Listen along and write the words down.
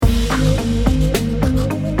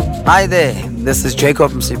Hi there, this is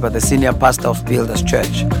Jacob Msipa, the senior pastor of Builders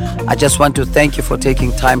Church. I just want to thank you for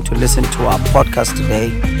taking time to listen to our podcast today,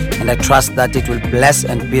 and I trust that it will bless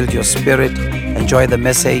and build your spirit. Enjoy the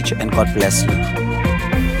message, and God bless you.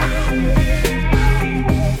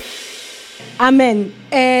 Amen.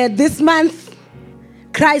 This month,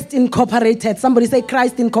 Christ Incorporated. Somebody say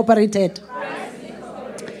Christ Incorporated.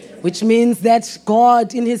 Which means that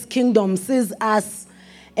God in his kingdom sees us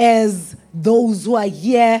as those who are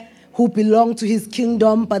here, who belong to his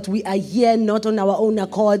kingdom, but we are here not on our own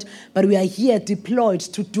accord, but we are here deployed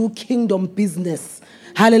to do kingdom business.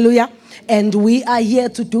 Hallelujah. And we are here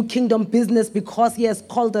to do kingdom business because he has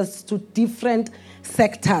called us to different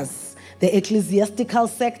sectors: the ecclesiastical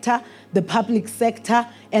sector, the public sector,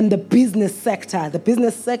 and the business sector. The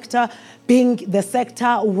business sector being the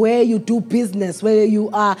sector where you do business, where you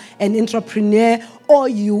are an entrepreneur or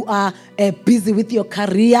you are busy with your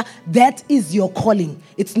career. That is your calling.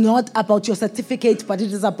 It's not about your certificate, but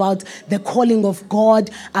it is about the calling of God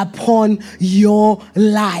upon your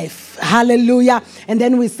life. Hallelujah. And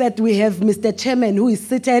then we said we have Mr. Chairman, who is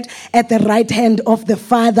seated at the right hand of the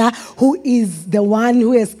Father, who is the one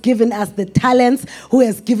who has given us the talents, who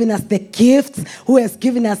has given us the gifts, who has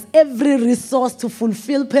given us every resource to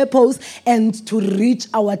fulfill purpose and to reach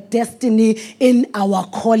our destiny in our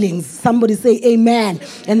callings. Somebody say amen.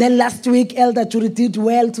 And then last week, Elder Judy did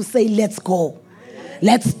well to say, let's go.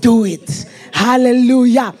 Let's do it.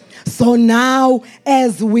 Hallelujah. So now,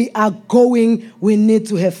 as we are going, we need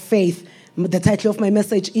to have faith. The title of my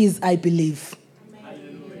message is, I Believe.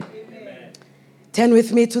 Amen. Turn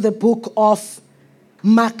with me to the book of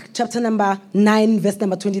Mark, chapter number 9, verse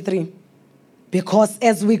number 23. Because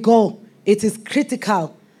as we go, it is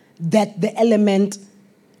critical that the element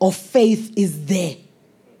of faith is there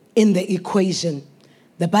in the equation.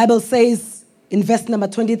 The Bible says in verse number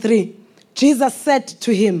 23, Jesus said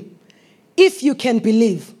to him, if you can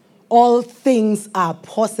believe, all things are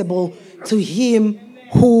possible to him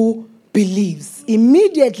who believes.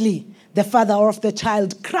 Immediately, the father of the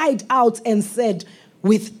child cried out and said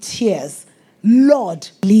with tears, Lord,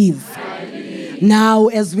 believe. Now,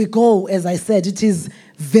 as we go, as I said, it is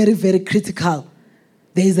very, very critical.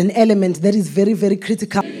 There is an element that is very, very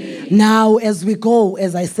critical. Now, as we go,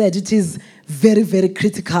 as I said, it is very, very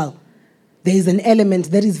critical. There is an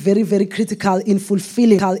element that is very, very critical in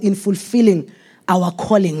fulfilling our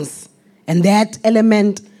callings. And that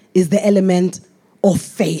element is the element of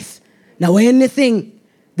faith. Now, anything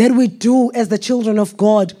that we do as the children of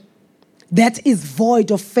God that is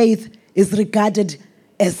void of faith is regarded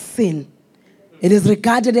as sin. It is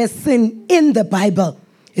regarded as sin in the Bible.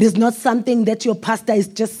 It is not something that your pastor is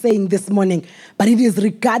just saying this morning, but it is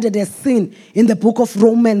regarded as sin in the book of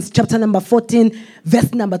Romans, chapter number 14,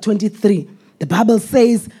 verse number 23. The Bible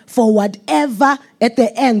says, for whatever, at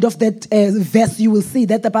the end of that verse, you will see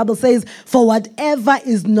that the Bible says, for whatever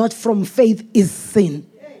is not from faith is sin.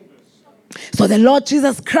 So the Lord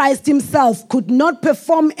Jesus Christ himself could not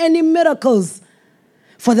perform any miracles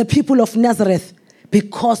for the people of Nazareth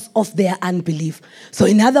because of their unbelief. So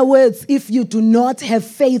in other words, if you do not have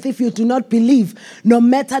faith, if you do not believe, no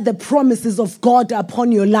matter the promises of God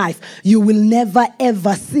upon your life, you will never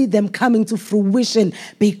ever see them coming to fruition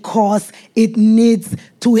because it needs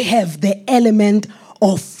to have the element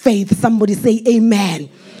of faith. Somebody say amen.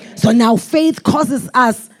 So now faith causes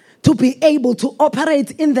us to be able to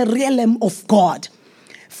operate in the realm of God.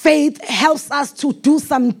 Faith helps us to do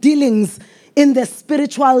some dealings in the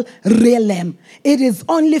spiritual realm. It is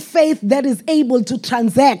only faith that is able to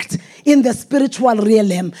transact in the spiritual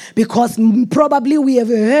realm, because probably we have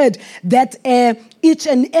heard that each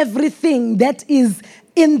and everything that is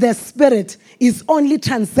in the spirit is only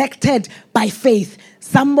transacted by faith.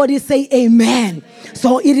 Somebody say amen.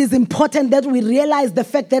 So it is important that we realize the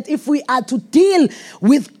fact that if we are to deal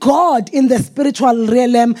with God in the spiritual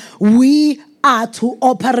realm, we are to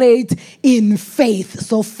operate in faith.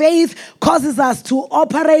 So faith causes us to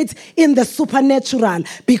operate in the supernatural,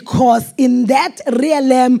 because in that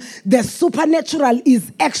realm, the supernatural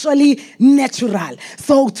is actually natural.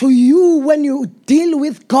 So to you, when you deal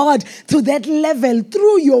with God to that level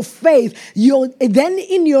through your faith, then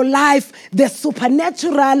in your life, the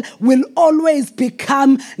supernatural will always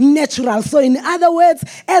become natural. So in other words,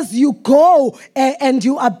 as you go and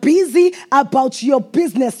you are busy about your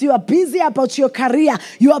business, you are busy about your career,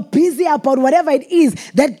 you are busy about whatever it is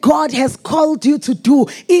that God has called you to do.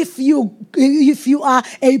 If you are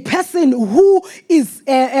a person who is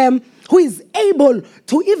who is able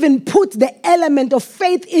to even put the element of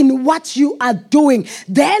faith in what you are doing,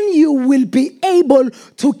 then you will be able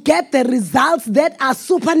to get the results that are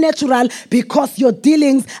supernatural, because your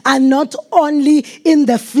dealings are not only in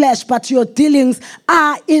the flesh, but your dealings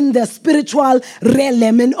are in the spiritual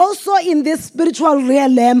realm. And also in this spiritual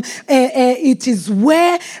realm, it is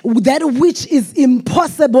where that which is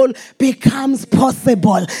impossible becomes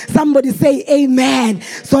possible. Somebody say amen.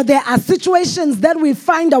 So there are situations that we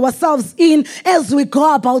find ourselves in as we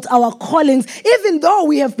go about our callings, even though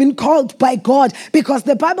we have been called by God, because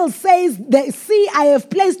the Bible says that, see, I have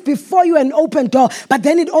placed before you an open door, but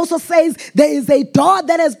then it also says there is a door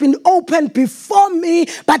that has been opened before me,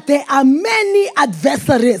 but there are many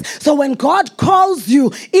adversaries. So when God calls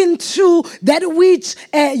you into that which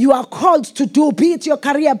you are called to do, be it your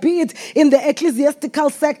career, be it in the ecclesiastical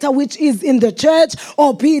sector, which is in the church,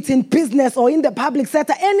 or be it in business or in the public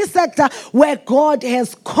sector, any sector where God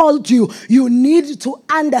has called you, you need to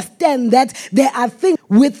understand that there are things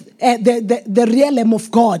with the realm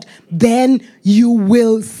of God. Then you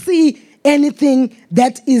will see anything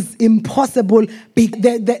that is impossible,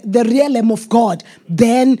 the realm of God.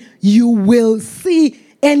 Then you will see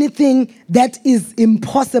anything that is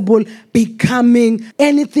impossible becoming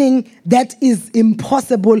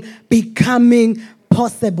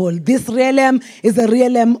possible. This realm is a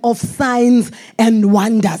realm of signs and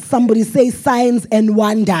wonders. Somebody say signs and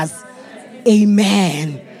wonders.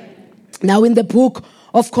 Amen. Now in the book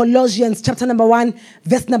of Colossians, chapter number 1,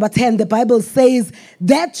 verse number 10, the Bible says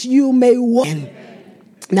that you may walk.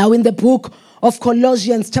 Now in the book of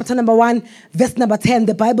Colossians, chapter number 1, verse number 10,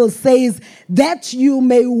 the Bible says that you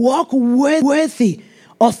may walk worthy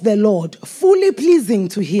of the Lord, fully pleasing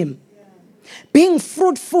to him, being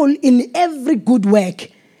fruitful in every good work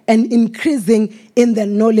and increasing in the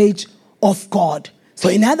knowledge of God. So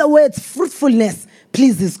in other words, fruitfulness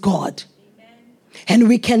pleases God. And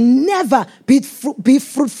we can never be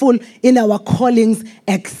fruitful in our callings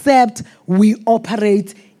except we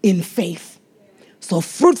operate in faith. So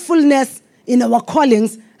fruitfulness in our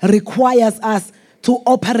callings requires us to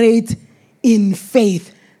operate in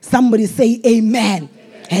faith. Somebody say amen.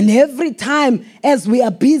 And every time as we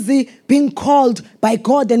are busy being called by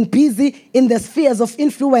God and busy in the spheres of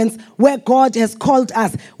influence where God has called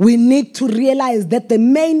us, we need to realize that the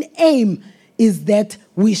main aim is that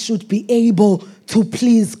we should be able to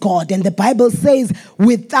please God. And the Bible says,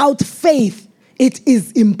 without faith, it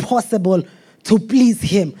is impossible to please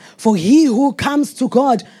him. For he who comes to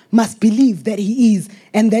God must believe that he is,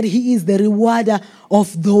 and that he is the rewarder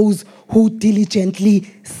of those who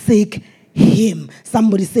diligently seek him.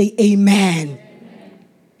 Somebody say amen.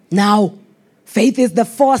 Now, faith is the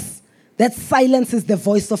force that silences the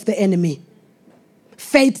voice of the enemy.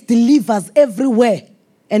 Faith delivers everywhere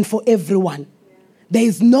and for everyone. There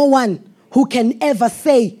is no one who can ever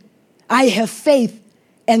say, I have faith,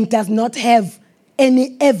 and does not have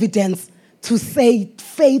any evidence to say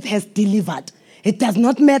faith has delivered. It does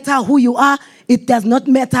not matter who you are. It does not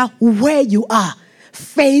matter where you are.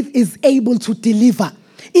 Faith is able to deliver.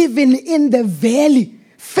 Even in the valley,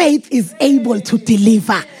 faith is able to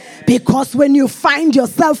deliver. Because when you find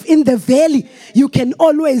yourself in the valley, you can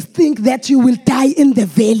always think that you will die in the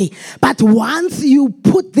valley. But once you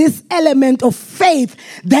put this element of faith,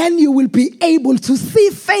 then you will be able to see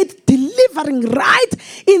faith delivering right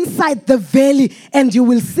inside the valley, and you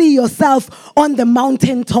will see yourself on the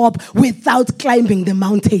mountaintop without climbing the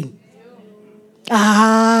mountain.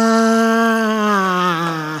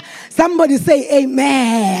 Somebody say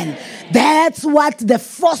amen. That's what the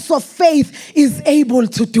force of faith is able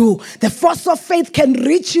to do. The force of faith can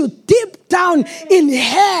reach you deep down in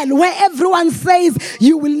hell, where everyone says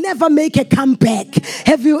you will never make a comeback.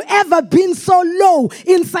 Have you ever been so low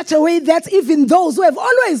in such a way that even those who have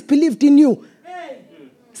always believed in you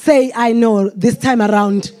say, I know this time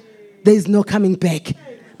around there is no coming back?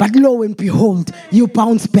 But lo and behold, you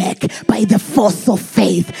bounce back by the force of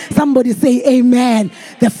faith. Somebody say amen.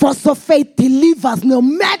 The force of faith delivers no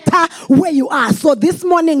matter where you are. So this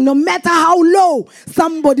morning, no matter how low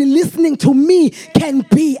somebody listening to me can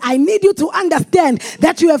be, I need you to understand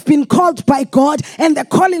that you have been called by God, and the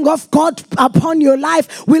calling of God upon your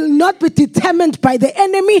life will not be determined by the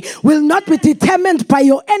enemy, will not be determined by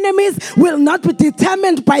your enemies, will not be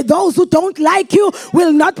determined by those who don't like you,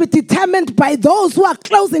 will not be determined by those who are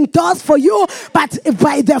closing doors for you, but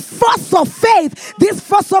by the force of faith. This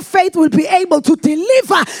force of faith will be able to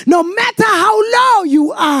deliver no matter how low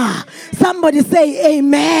you are. Somebody say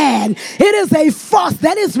amen. It is a force.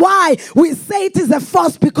 That is why we say it is a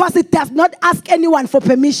force, because it does not ask anyone for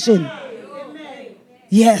permission.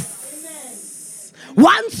 Yes.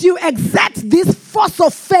 Once you exert this force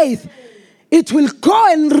of faith, it will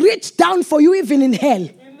go and reach down for you even in hell.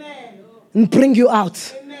 Amen. And bring you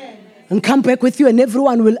out. Amen. And come back with you, and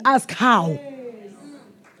everyone will ask how.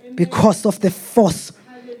 Amen. Because of the force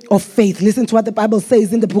of faith. Listen to what the Bible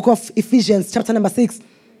says in the book of Ephesians, chapter number 6.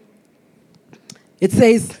 It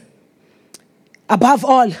says, above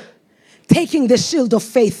all, taking the shield of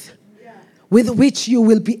faith, with which you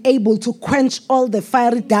will be able to quench all the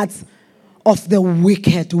fiery darts of the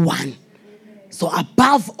wicked one. So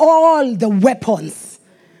above all the weapons.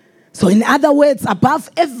 So in other words, above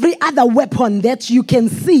every other weapon that you can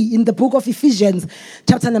see in the book of Ephesians,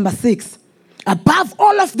 chapter number 6. Above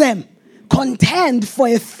all of them, contend for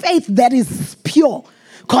a faith that is pure.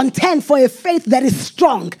 Contend for a faith that is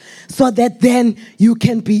strong, so that then you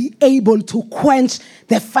can be able to quench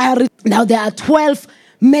the fiery. Now there are 12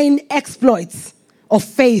 main exploits of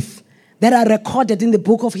faith that are recorded in the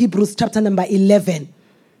book of Hebrews chapter number 11.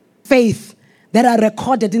 Faith that are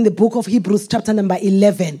recorded in the book of Hebrews chapter number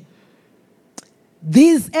 11.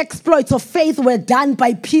 These exploits of faith were done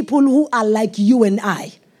by people who are like you and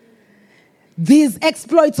I. These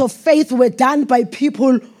exploits of faith were done by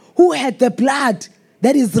people who had the blood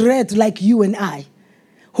that is red like you and I,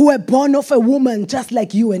 who were born of a woman just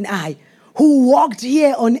like you and I, who walked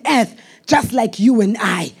here on earth just like you and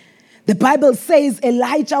I. The Bible says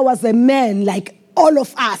Elijah was a man like all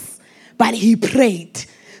of us, but he prayed.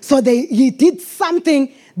 So he did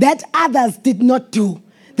something that others did not do.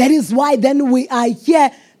 That is why then we are here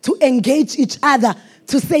to engage each other,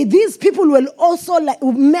 to say these people were also like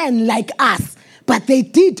men like us, but they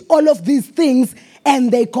did all of these things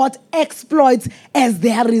and they got exploits as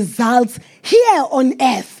their results here on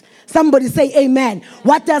earth. Somebody say amen.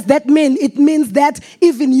 What does that mean? It means that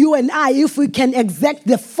even you and I, if we can exact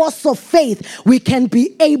the force of faith, we can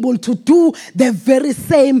be able to do the very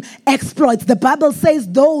same exploits. The Bible says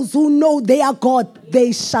those who know their God,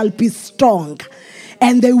 they shall be strong.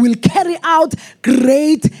 And they will carry out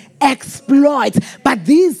great exploits. But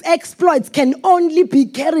these exploits can only be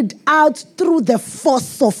carried out through the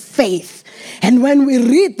force of faith. And when we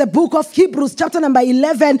read the book of Hebrews chapter number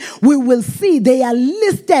 11, we will see they are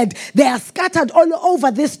listed. They are scattered all over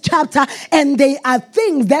this chapter. And they are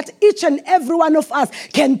things that each and every one of us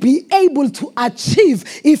can be able to achieve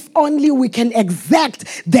if only we can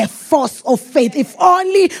exact the force of faith. If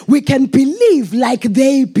only we can believe like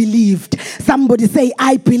they believed. Somebody say,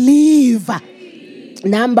 I believe.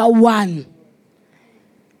 Number one,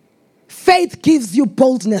 faith gives you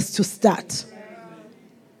boldness to start.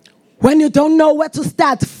 When you don't know where to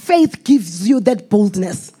start, faith gives you that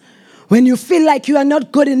boldness. When you feel like you are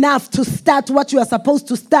not good enough to start what you are supposed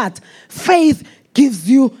to start, faith gives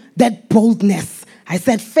you that boldness. I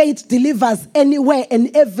said faith delivers anywhere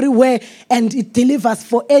and everywhere, and it delivers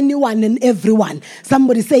for anyone and everyone.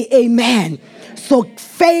 Somebody say amen. So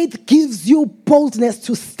faith gives you boldness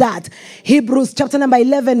to start. Hebrews chapter number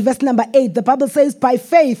 11, verse number 8. The Bible says, by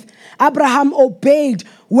faith, Abraham obeyed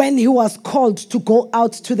when he was called to go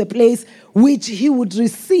out to the place which he would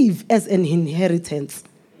receive as an inheritance.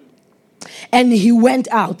 And he went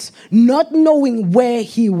out, not knowing where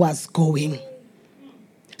he was going.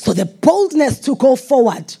 So the boldness to go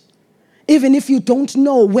forward, even if you don't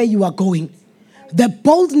know where you are going. The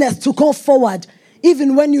boldness to go forward,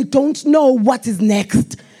 even when you don't know what is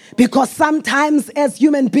next. Because sometimes as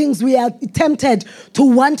human beings, we are tempted to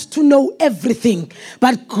want to know everything.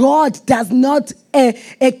 But God does not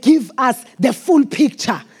give us the full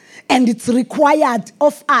picture. And it's required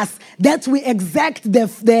of us that we exact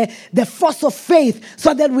the force of faith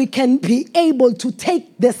so that we can be able to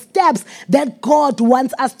take the steps that God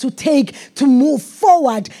wants us to take to move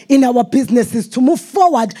forward in our businesses, to move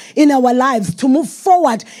forward in our lives, to move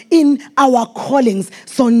forward in our callings.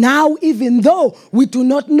 So now, even though we do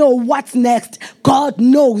not know what's next, God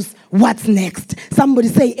knows what's next. Somebody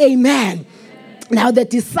say amen. Now, the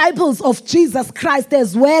disciples of Jesus Christ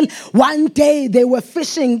as well, one day they were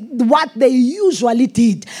fishing what they usually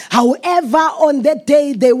did. However, on that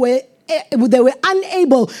day they were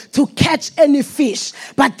unable to catch any fish.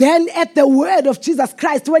 But then at the word of Jesus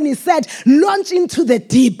Christ, when he said, launch into the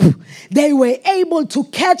deep, they were able to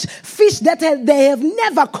catch fish that they have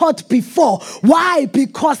never caught before. Why?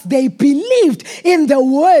 Because they believed in the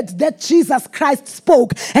word that Jesus Christ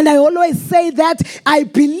spoke. And I always say that I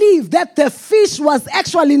believe that the fish was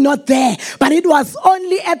actually not there, but it was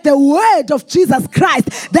only at the word of Jesus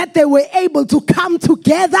Christ that they were able to come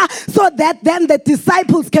together so that then the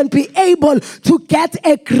disciples can be able to get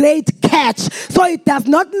a great catch. So it does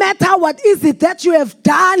not matter what is it that you have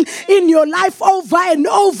done in your life over and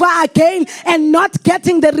over again and not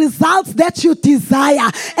getting the results that you desire.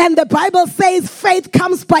 And the Bible says faith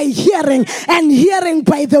comes by hearing, and hearing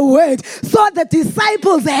by the word. So the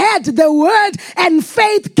disciples heard the word and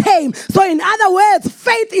faith came. So in other words,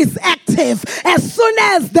 faith is active. As soon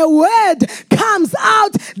as the word comes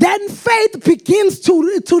out, then faith begins to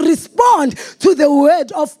respond to the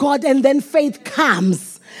word of God, and then faith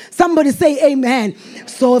comes. Somebody say amen.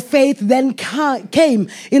 So faith then came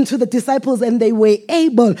into the disciples, and they were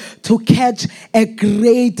able to catch a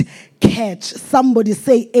great catch. Somebody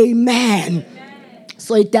say amen.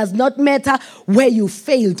 So it does not matter where you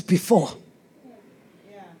failed before.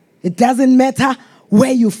 It doesn't matter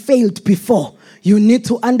where you failed before. You need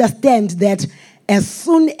to understand that as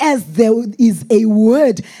soon as there is a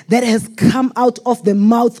word that has come out of the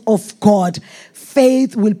mouth of God,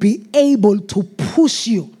 faith will be able to push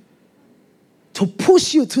you to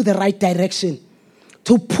the right direction,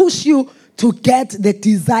 to push you to get the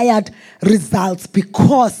desired results,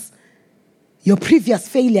 because your previous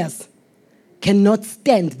failures cannot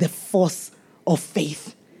stand the force of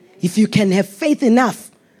faith. If you can have faith enough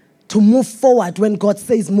to move forward when God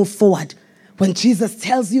says move forward, when Jesus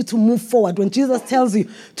tells you to move forward, when Jesus tells you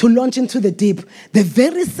to launch into the deep, the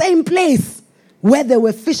very same place where they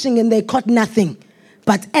were fishing and they caught nothing,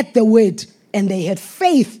 but at the word, and they had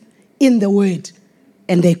faith in the word,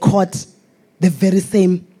 and they caught the very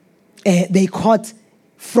same, they caught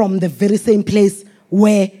from the very same place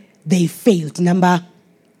where they failed. Number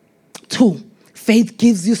 2, faith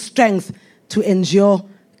gives you strength to endure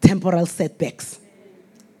temporal setbacks.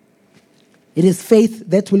 It is faith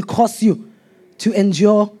that will cause you to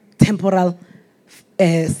endure temporal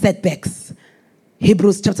setbacks.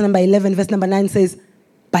 Hebrews chapter number 11, verse number 9 says,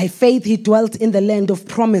 by faith he dwelt in the land of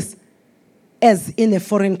promise as in a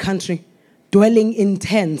foreign country, dwelling in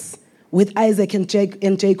tents with Isaac and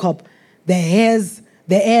Jacob, the heirs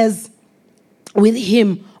with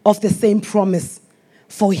him of the same promise.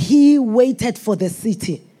 For he waited for the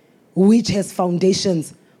city which has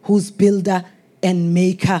foundations, whose builder and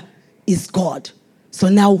maker is God. So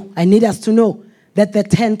now I need us to know that the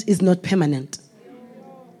tent is not permanent.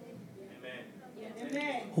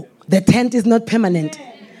 The tent is not permanent.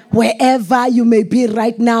 Wherever you may be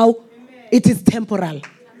right now, it is temporal.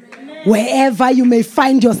 Wherever you may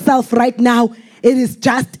find yourself right now, it is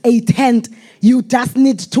just a tent. You just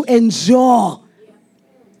need to endure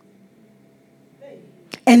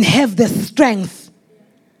and have the strength,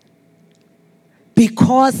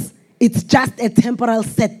 because it's just a temporal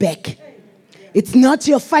setback. It's not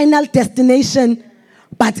your final destination,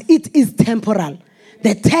 but it is temporal.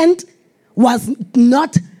 The tent was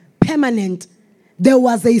not permanent. There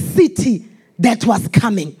was a city that was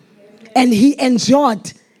coming, and he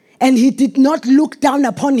endured, and he did not look down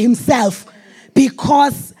upon himself,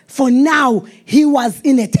 because for now he was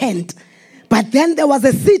in a tent. But then there was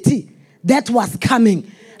a city that was coming.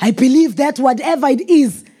 I believe that whatever it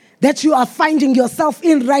is that you are finding yourself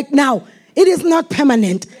in right now, it is not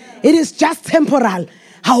permanent. It is just temporal.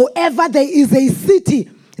 However, there is a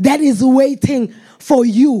city that is waiting for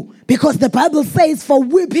you, because the Bible says, for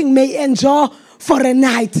weeping may endure for a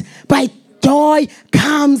night, but joy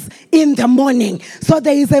comes in the morning. So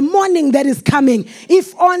there is a morning that is coming.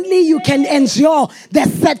 If only you can endure the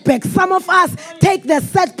setbacks. Some of us take the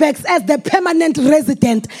setbacks as the permanent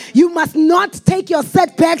resident. You must not take your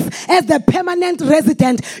setbacks as the permanent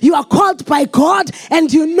resident. You are called by God,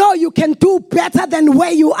 and you know you can do better than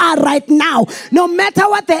where you are right now. No matter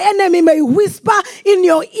what the enemy may whisper in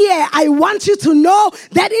your ear, I want you to know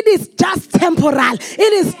that it is just temporal.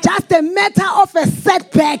 It is just a matter of a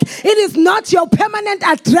setback. It is not your permanent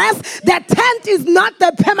address. The tent is not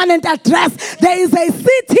the permanent address. There is a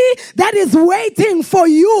city that is waiting for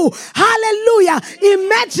you. Hallelujah.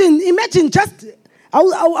 Imagine just, I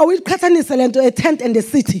will cut a tent and a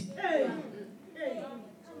city.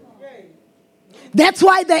 That's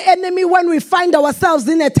why the enemy, when we find ourselves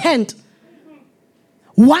in a tent,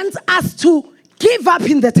 wants us to give up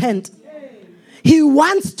in the tent. He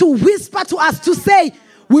wants to whisper to us to say,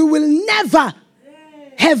 we will never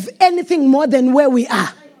have anything more than where we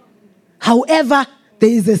are. However, there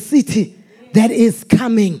is a city that is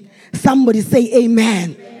coming. Somebody say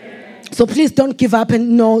amen. So please don't give up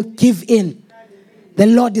and give in. The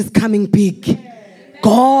Lord is coming big.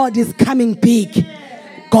 God is coming big.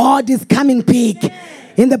 God is coming big.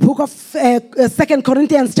 In the book of 2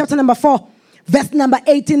 Corinthians chapter number 4, verse number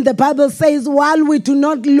 18, the Bible says, while we do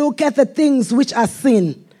not look at the things which are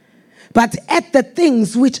seen, but at the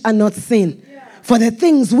things which are not seen. For the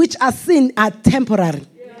things which are seen are temporary,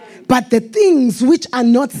 but the things which are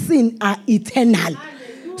not seen are eternal.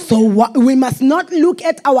 So we must not look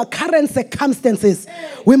at our current circumstances.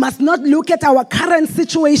 We must not look at our current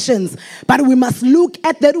situations, but we must look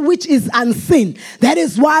at that which is unseen. That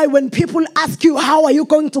is why when people ask you, how are you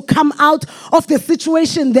going to come out of the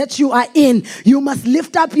situation that you are in? You must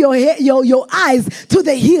lift up your eyes to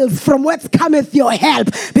the hills from whence cometh your help.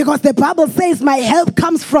 Because the Bible says, my help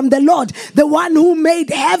comes from the Lord, the one who made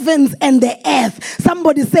heavens and the earth.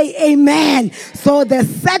 Somebody say amen. So the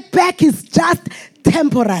setback is just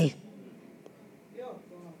temporal.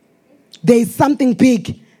 There is something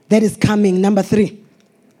big that is coming. Number 3,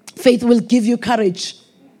 faith will give you courage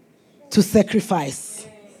to sacrifice.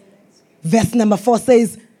 Verse number 4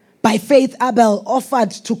 says, by faith Abel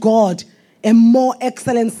offered to God a more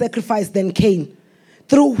excellent sacrifice than Cain,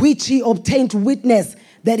 through which he obtained witness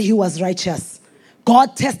that he was righteous,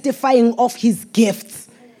 God testifying of his gifts,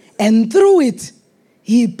 and through it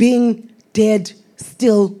he being dead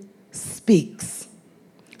still speaks.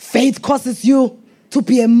 Faith causes you to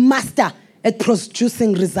be a master at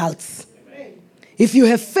producing results. If you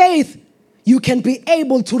have faith, you can be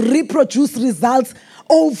able to reproduce results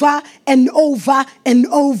over and over and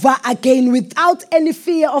over again without any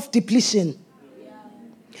fear of depletion.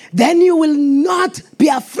 Then you will not be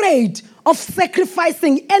afraid of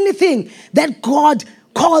sacrificing anything that God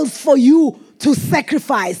calls for you to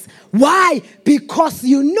sacrifice. Why? Because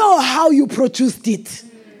you know how you produced it.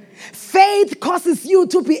 Faith causes you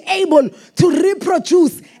to be able to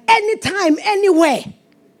reproduce anytime, anywhere.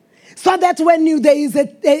 So that when there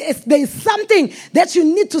is something that you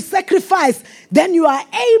need to sacrifice, then you are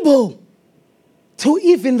able to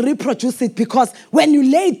even reproduce it. Because when you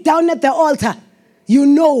lay it down at the altar, you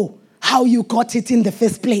know how you got it in the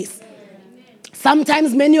first place.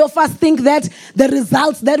 Sometimes many of us think that the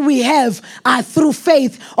results that we have are through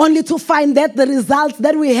faith, only to find that the results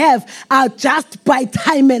that we have are just by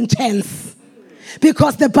time and chance.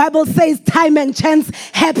 Because the Bible says time and chance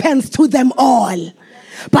happens to them all.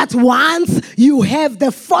 But once you have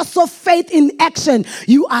the force of faith in action,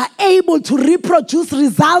 you are able to reproduce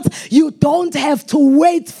results. You don't have to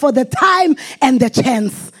wait for the time and the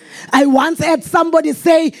chance. I once had somebody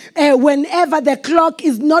say, whenever the clock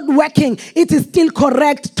is not working, it is still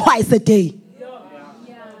correct twice a day.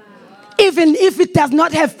 Even if it does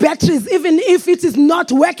not have batteries, even if it is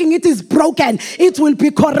not working, it is broken, it will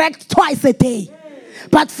be correct twice a day.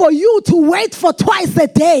 But for you to wait for twice a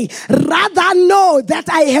day, rather know that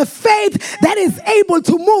I have faith that is able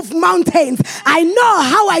to move mountains. I know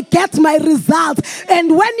how I get my results.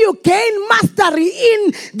 And when you gain mastery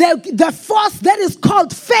in the force that is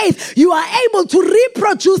called faith, you are able to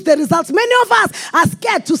reproduce the results. Many of us are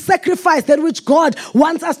scared to sacrifice that which God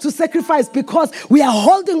wants us to sacrifice because we are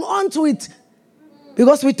holding on to it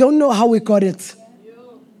because we don't know how we got it.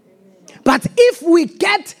 But if we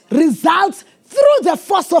get results through the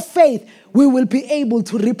force of faith, we will be able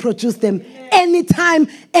to reproduce them anytime,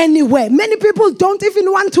 anywhere. Many people don't even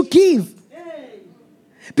want to give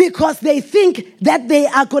because they think that they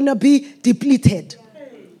are going to be depleted.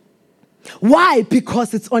 Why?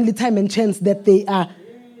 Because it's only time and chance that they are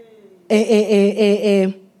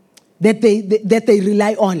that they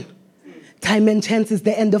rely on. Time and chance is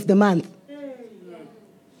the end of the month.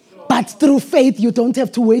 But through faith, you don't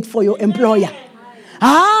have to wait for your employer.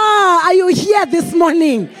 Are you here this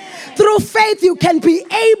morning? Through faith, you can be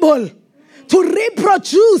able to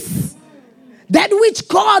reproduce that which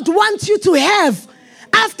God wants you to have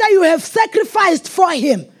after you have sacrificed for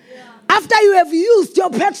Him. After you have used your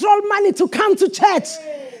petrol money to come to church,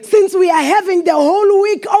 since we are having the whole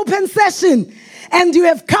week open session, and you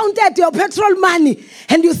have counted your petrol money,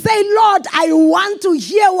 and you say, Lord, I want to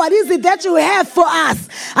hear what is it that you have for us.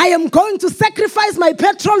 I am going to sacrifice my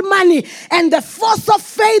petrol money, and the force of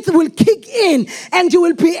faith will kick in, and you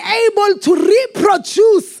will be able to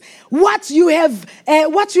reproduce what you have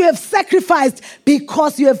sacrificed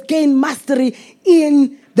because you have gained mastery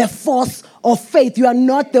in the force of faith. You are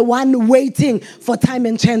not the one waiting for time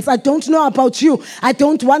and chance. I don't know about you. I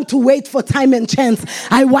don't want to wait for time and chance.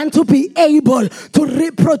 I want to be able to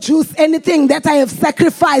reproduce anything that I have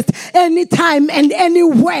sacrificed anytime and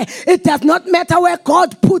anywhere. It does not matter where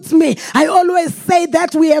God puts me. I always say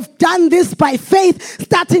that we have done this by faith,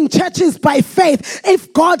 starting churches by faith.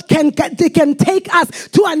 If God can take us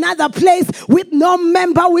to another place with no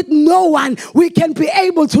member, with no one, we can be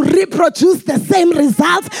able to reproduce the same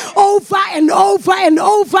results over and over and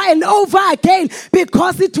over and over again,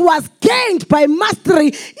 because it was gained by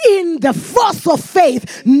mastery in the force of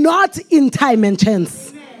faith, not in time and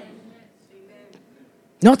chance.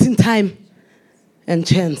 Not in time and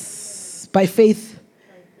chance. By faith,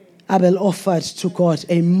 Abel offered to God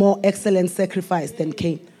a more excellent sacrifice than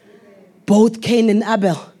Cain. Both Cain and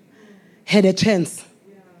Abel had a chance.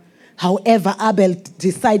 However, Abel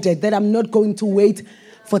decided that I'm not going to wait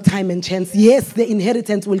for time and chance. Yes, the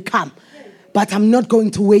inheritance will come, but I'm not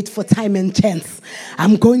going to wait for time and chance.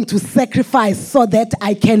 I'm going to sacrifice so that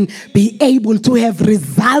I can be able to have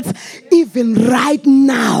results even right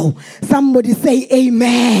now. Somebody say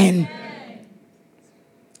amen.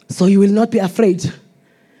 So you will not be afraid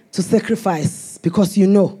to sacrifice because you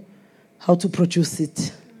know how to produce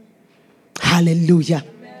it. Hallelujah.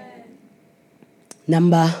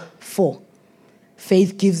 Number 4,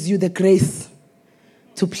 faith gives you the grace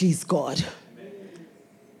to please God.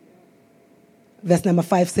 Verse number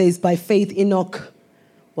 5 says, by faith Enoch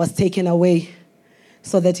was taken away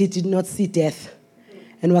so that he did not see death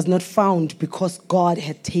and was not found because God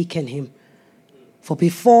had taken him. For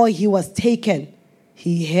before he was taken,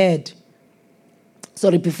 he had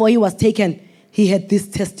this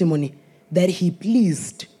testimony that he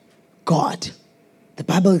pleased God. The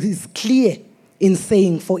Bible is clear in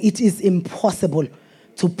saying, for it is impossible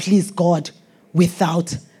to please God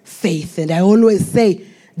without faith. And I always say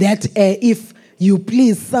that if you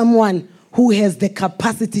please someone who has the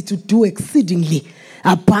capacity to do exceedingly,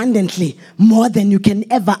 abundantly, more than you can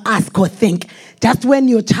ever ask or think. Just when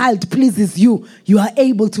your child pleases you, you are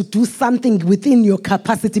able to do something within your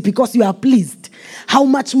capacity because you are pleased. How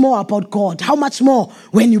much more about God? How much more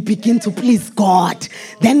when you begin to please God?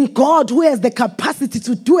 Then God, who has the capacity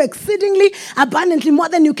to do exceedingly, abundantly, more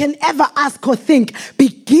than you can ever ask or think,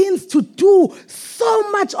 begins to do so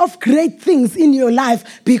much of great things in your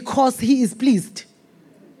life because he is pleased.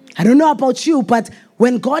 I don't know about you, but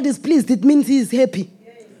when God is pleased, it means he is happy.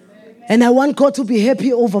 And I want God to be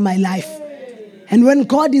happy over my life. And when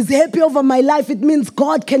God is happy over my life, it means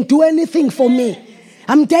God can do anything for me.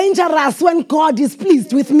 I'm dangerous when God is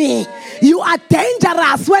pleased with me. You are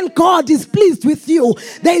dangerous when God is pleased with you.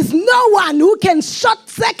 There is no one who can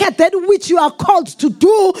short-circuit that which you are called to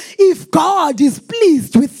do if God is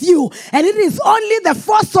pleased with you. And it is only the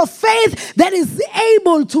force of faith that is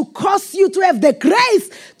able to cause you to have the grace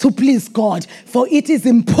to please God. For it is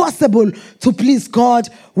impossible to please God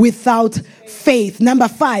without faith. Number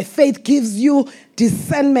 5, faith gives you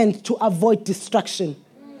discernment to avoid destruction.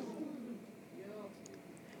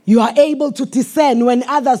 You are able to discern when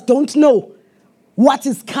others don't know what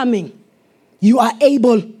is coming. You are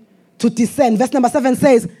able to discern. Verse number 7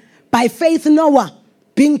 says, by faith Noah,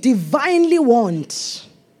 being divinely warned.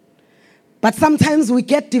 But sometimes we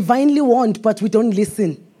get divinely warned, but we don't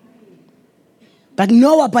listen. But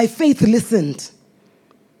Noah by faith listened.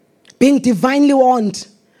 Being divinely warned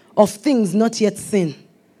of things not yet seen,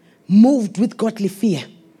 moved with godly fear,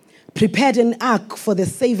 prepared an ark for the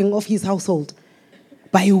saving of his household,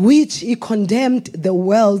 by which he condemned the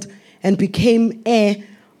world and became heir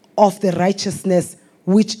of the righteousness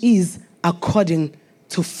which is according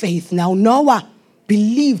to faith. Now Noah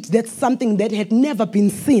believed that something that had never been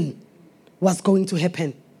seen was going to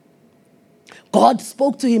happen. God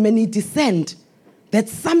spoke to him and he discerned that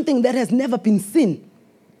something that has never been seen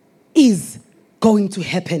is going to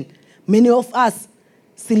happen. Many of us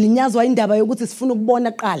silinyazwa indaba yokuthi sifuna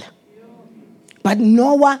ukubona kuqala. But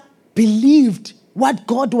Noah believed what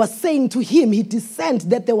God was saying to him. He discerned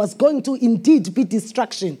that there was going to indeed be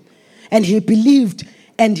destruction. And he believed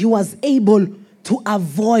and he was able to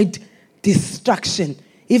avoid destruction.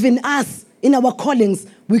 Even us, in our callings,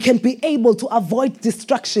 we can be able to avoid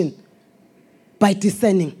destruction by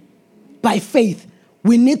discerning, by faith.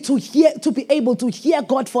 We need to be able to hear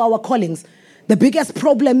God for our callings. The biggest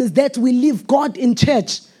problem is that we leave God in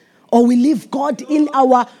church, or we leave God in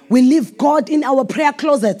our prayer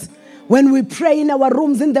closet. When we pray in our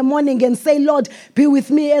rooms in the morning and say, Lord, be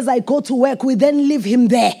with me as I go to work, we then leave him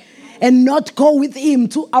there and not go with him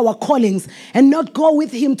to our callings and not go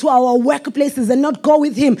with him to our workplaces and not go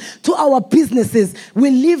with him to our businesses. We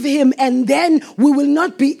leave him and then we will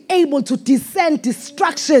not be able to discern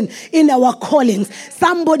destruction in our callings.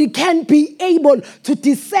 Somebody can be able to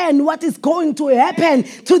discern what is going to happen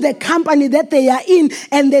to the company that they are in,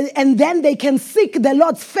 and then they can seek the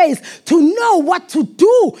Lord's face to know what to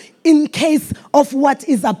do in case of what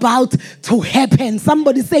is about to happen.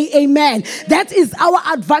 Somebody say amen. That is our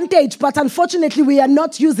advantage, but unfortunately we are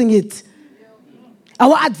not using it.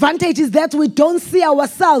 Our advantage is that we don't see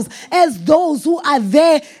ourselves as those who are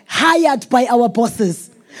there hired by our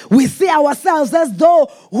bosses. We see ourselves as those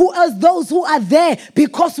who are there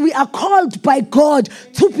because we are called by God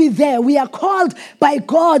to be there. We are called by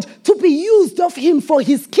God to be used of him for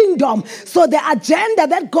his kingdom. So the agenda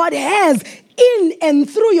that God has in and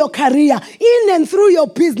through your career, in and through your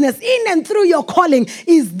business, in and through your calling,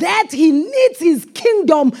 is that he needs his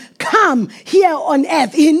kingdom come here on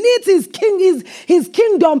earth. He needs his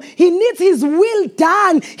kingdom, he needs his will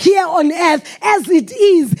done here on earth as it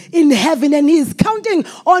is in heaven. And he's counting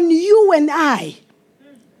on you and I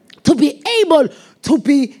to be able to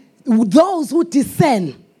be those who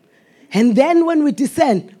discern. And then when we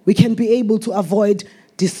discern, we can be able to avoid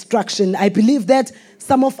destruction. I believe that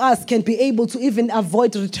some of us can be able to even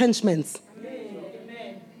avoid retrenchments.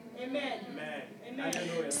 Amen. Amen.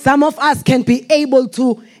 Amen. Some of us can be able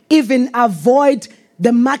to even avoid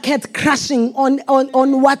the market crashing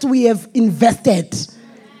on what we have invested.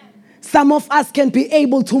 Some of us can be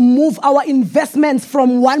able to move our investments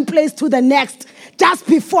from one place to the next just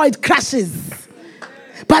before it crashes.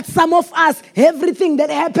 But some of us, everything that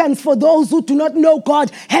happens for those who do not know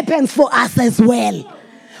God happens for us as well.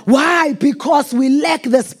 Why? Because we lack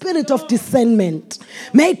the spirit of discernment.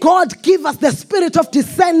 May God give us the spirit of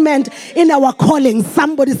discernment in our calling.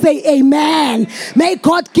 Somebody say amen. May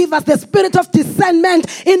God give us the spirit of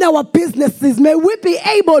discernment in our businesses. May we be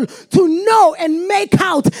able to know and make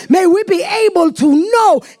out. May we be able to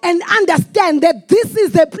know and understand that this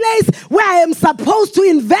is the place where I am supposed to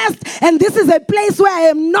invest and this is a place where I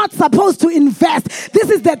am not supposed to invest. This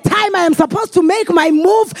is the time I am supposed to make my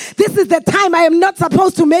move. This is the time I am not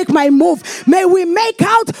supposed to make my move. May we make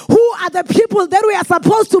out who are the people that we are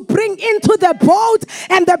supposed to bring into the boat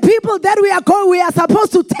and the people that we are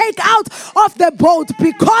supposed to take out of the boat,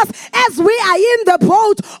 because as we are in the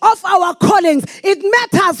boat of our callings, it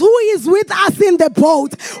matters who is with us in the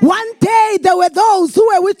boat. One day there were those who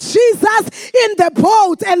were with Jesus in the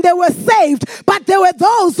boat and they were saved, but there were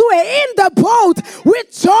those who were in the boat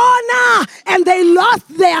with Jonah and they lost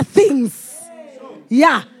their things.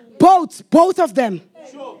 Yeah, boats, both of them.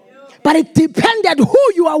 But it depended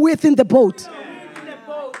who you are with in the boat.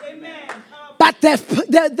 But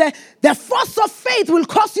the force of faith will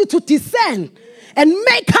cause you to discern and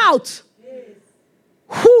make out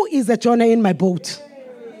who is a Jonah in my boat.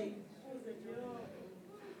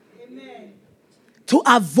 To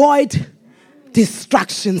avoid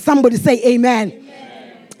destruction. Somebody say amen.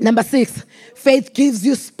 Number 6, faith gives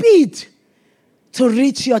you speed to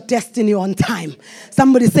reach your destiny on time.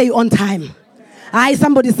 Somebody say on time.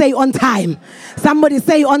 Somebody say on time. Somebody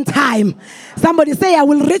say on time. Somebody say I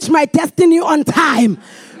will reach my destiny on time.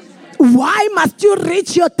 Why must you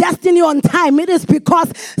reach your destiny on time? It is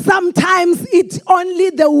because sometimes it's only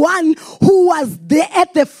the one who was there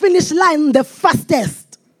at the finish line the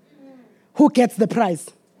fastest who gets the prize.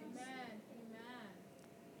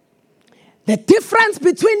 The difference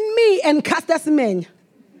between me and Caster Semenya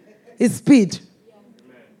is speed.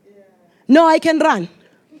 No, I can run.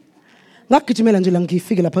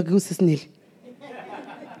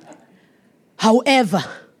 However,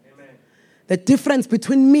 the difference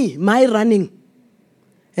between me, my running,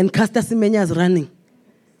 and Caster Semenya's running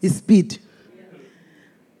is speed.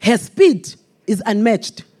 Her speed is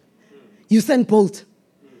unmatched. Usain Bolt,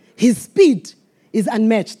 his speed is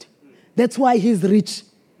unmatched. That's why he's rich.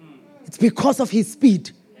 It's because of his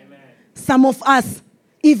speed. Some of us,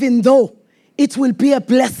 even though it will be a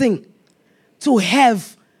blessing to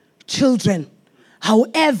have children.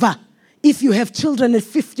 However, if you have children at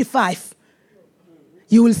 55,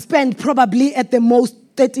 you will spend probably at the most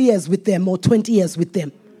 30 years with them or 20 years with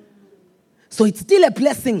them. So it's still a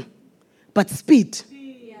blessing, but speed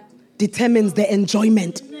determines the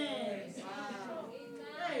enjoyment.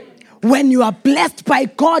 When you are blessed by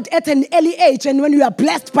God at an early age and when you are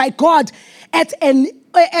blessed by God at an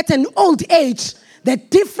old age, the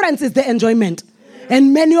difference is the enjoyment.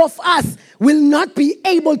 And many of us will not be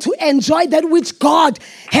able to enjoy that which God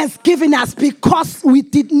has given us because we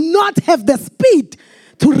did not have the speed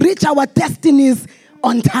to reach our destinies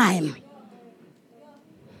on time.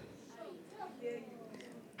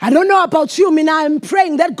 I don't know about you, Mina. I'm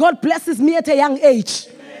praying that God blesses me at a young age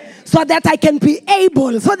so that I can be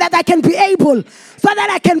able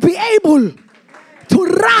to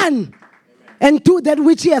run and do that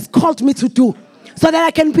which He has called me to do. So that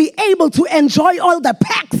I can be able to enjoy all the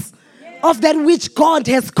perks of that which God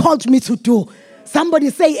has called me to do.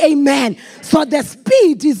 Somebody say amen. So the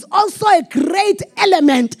speed is also a great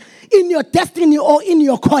element in your destiny or in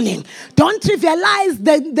your calling. Don't trivialize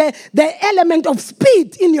the element of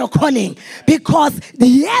speed in your calling. Because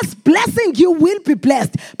yes, blessing, you will be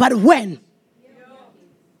blessed. But when?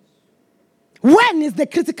 When is the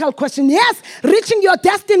critical question. Yes, reaching your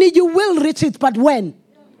destiny, you will reach it. But when?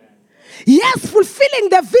 Yes, fulfilling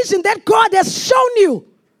the vision that God has shown you.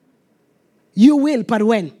 You will, but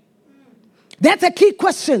when? That's a key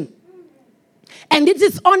question. And it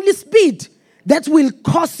is only speed that will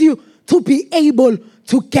cause you to be able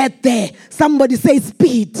to get there. Somebody say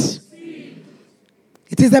speed.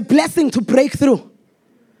 It is a blessing to break through,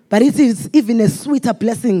 but it is even a sweeter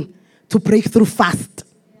blessing to break through fast.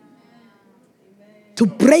 To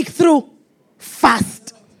break through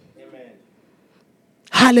fast. Amen.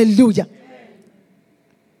 Hallelujah. Amen.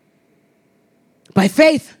 By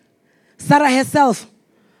faith, Sarah herself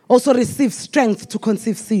also received strength to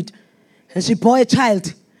conceive seed. And she bore a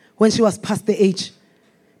child when she was past the age,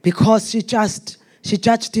 because she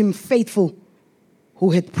judged him faithful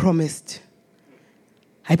who had promised.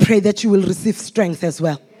 I pray that you will receive strength as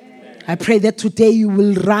well. Amen. I pray that today you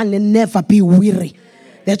will run and never be weary.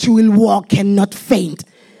 That you will walk and not faint,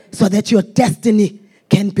 so that your destiny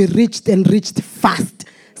can be reached and reached fast.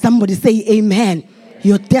 Somebody say amen.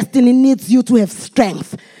 Your destiny needs you to have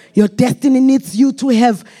strength. Your destiny needs you to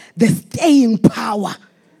have the staying power.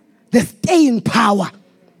 The staying power.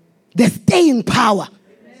 The staying power.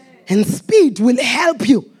 And speed will help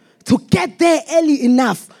you to get there early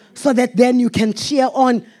enough, so that then you can cheer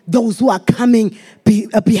on those who are coming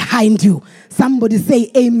behind you. Somebody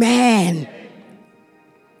say amen.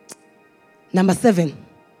 Number 7,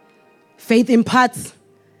 faith imparts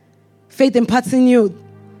in you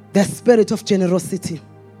the spirit of generosity.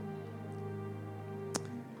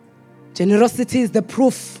 Generosity is the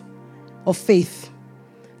proof of faith.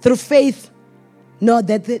 Through faith, know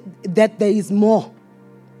that there is more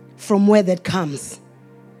from where that comes.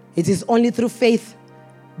 It is only through faith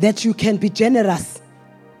that you can be generous.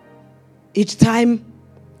 Each time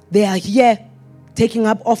they are here taking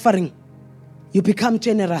up offering, you become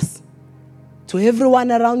generous. To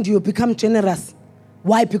everyone around you, become generous.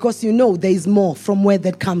 Why? Because you know there is more from where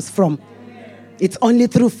that comes from. It's only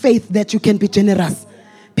through faith that you can be generous.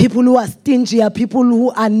 People who are stingy are people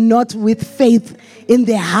who are not with faith in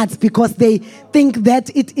their hearts, because they think that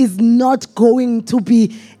it is not going to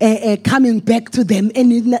be coming back to them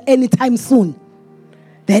anytime soon.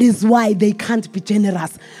 That is why they can't be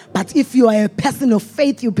generous. But if you are a person of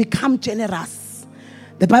faith, you become generous.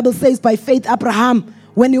 The Bible says by faith Abraham,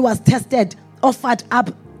 when he was tested, offered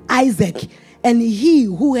up Isaac, and he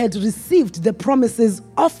who had received the promises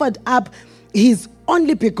offered up his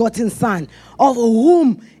only begotten son, of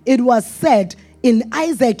whom it was said, in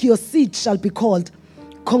Isaac your seed shall be called.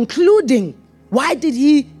 Concluding, why did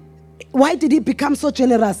he become so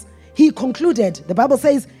generous? He concluded, the Bible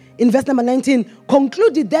says in verse number 19,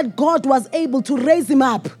 concluded that God was able to raise him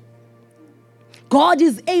up. God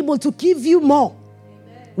is able to give you more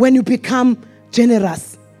when you become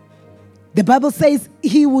generous. The Bible says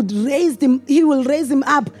he will raise him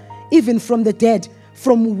up even from the dead,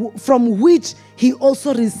 from which he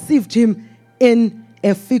also received him in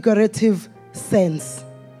a figurative sense.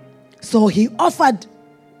 So he offered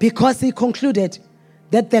because he concluded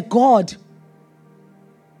that the God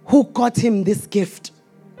who got him this gift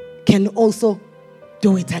can also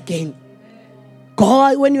do it again.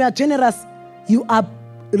 God, when you are generous, you are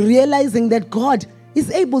realizing that God is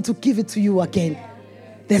able to give it to you again.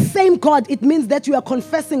 The same God, it means that you are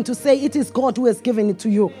confessing to say it is God who has given it to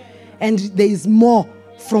you. And there is more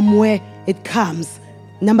from where it comes.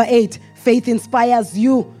 Number 8, faith inspires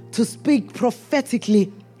you to speak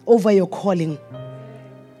prophetically over your calling.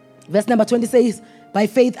 Verse number 20 says, by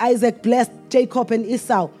faith Isaac blessed Jacob and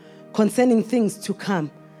Esau concerning things to come.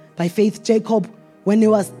 By faith Jacob, when he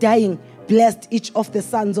was dying, blessed each of the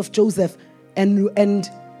sons of Joseph and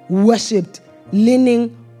worshipped,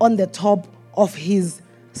 leaning on the top of his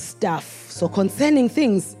staff. So concerning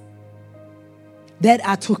things that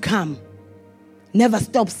are to come, never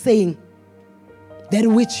stop saying that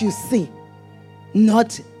which you see.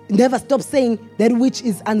 Never stop saying that which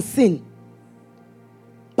is unseen,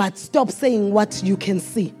 but stop saying what you can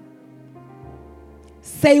see.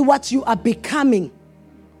 Say what you are becoming,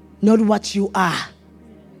 not what you are.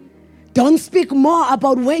 Don't speak more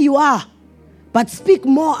about where you are, but speak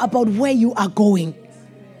more about where you are going.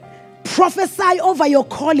 Prophesy over your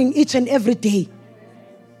calling each and every day.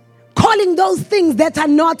 Calling those things that are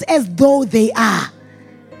not as though they are.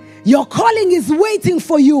 Your calling is waiting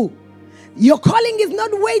for you. Your calling is not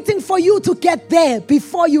waiting for you to get there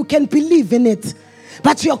before you can believe in it.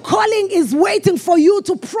 But your calling is waiting for you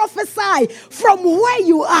to prophesy from where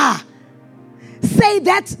you are. Say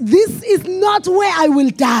that this is not where I will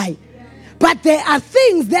die. But there are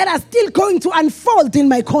things that are still going to unfold in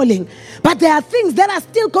my calling. But there are things that are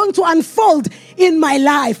still going to unfold in my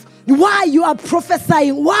life. Why you are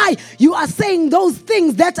prophesying, why you are saying those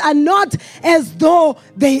things that are not as though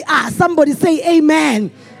they are. Somebody say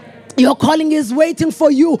amen. Your calling is waiting for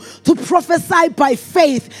you to prophesy by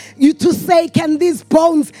faith. You to say, can these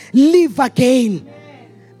bones live again?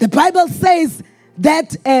 The Bible says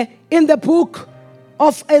that in the book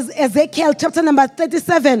of Ezekiel, chapter number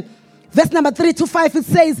 37, verse number 3 to 5, it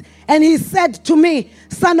says, and he said to me,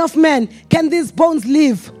 Son of man, can these bones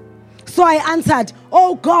live? So I answered,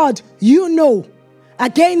 oh God, you know.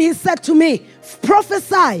 Again he said to me,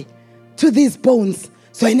 prophesy to these bones.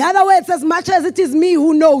 So in other words, as much as it is me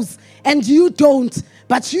who knows and you don't,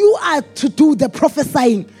 but you are to do the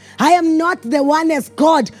prophesying. I am not the one as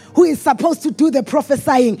God who is supposed to do the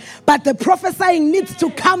prophesying, but the prophesying needs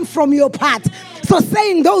to come from your part. So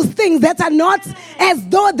saying those things that are not as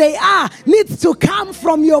though they are needs to come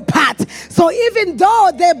from your part. So even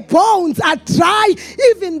though the bones are dry,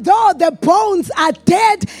 even though the bones are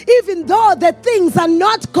dead, even though the things are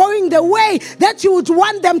not going the way that you would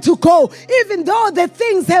want them to go, even though the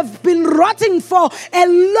things have been rotting for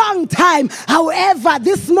a long time, however,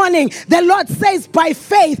 this morning the Lord says by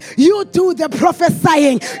faith, you do the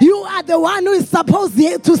prophesying. You are the one who is supposed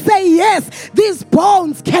to say, yes, these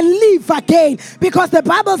bones can live again. Because the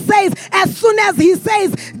Bible says, as soon as he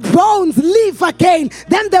says, bones live again,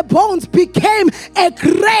 then the bones became a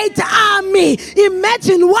great army.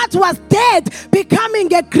 Imagine what was dead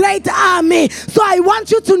becoming a great army. So I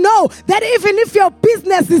want you to know that even if your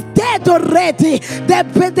business is dead already,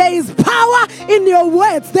 there is power in your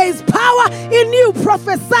words. There is power in you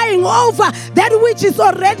prophesying over that which is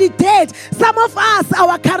already dead. Some of us,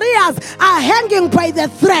 our careers are hanging by the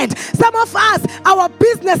thread. Some of us, our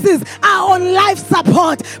businesses are on life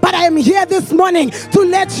support. But I am here this morning to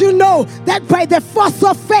let you know that by the force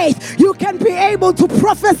of faith, you can be able to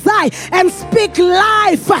prophesy and speak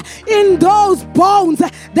life in those bones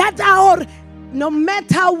that are, no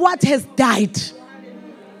matter what has died.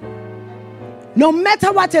 No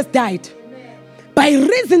matter what has died, by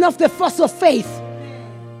reason of the force of faith,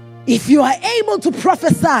 if you are able to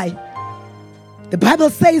prophesy, the Bible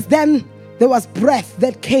says then there was breath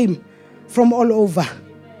that came from all over.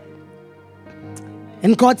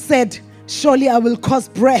 And God said, surely I will cause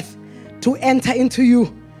breath to enter into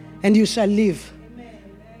you and you shall live.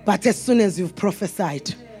 But as soon as you've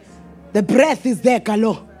prophesied, the breath is there,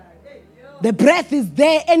 Kalo. The breath is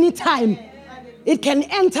there anytime. It can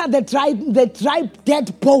enter the dry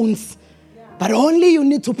dead bones. But only you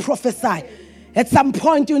need to prophesy. At some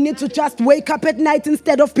point, you need to just wake up at night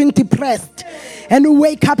instead of being depressed. And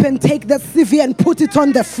wake up and take the CV and put it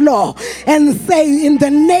on the floor. And say, in the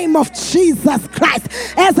name of Jesus Christ,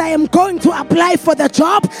 as I am going to apply for the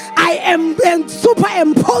job, I am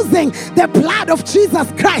superimposing the blood of Jesus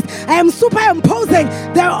Christ. I am superimposing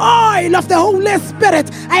the oil of the Holy Spirit.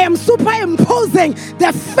 I am superimposing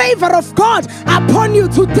the favor of God upon you.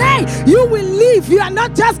 Today, you will live. You are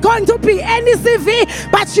not just going to be any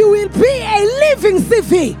CV, but you will be a living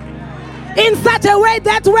CV in such a way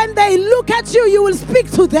that when they look at you, you will speak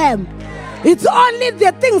to them. It's only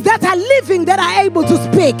the things that are living that are able to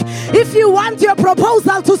speak. If you want your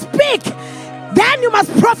proposal to speak, then you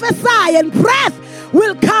must prophesy and breath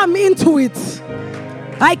will come into it.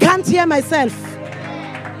 I can't hear myself.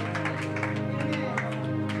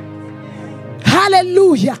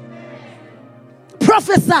 Hallelujah.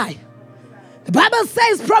 Prophesy. The Bible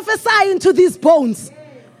says prophesy into these bones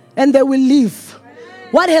and they will live.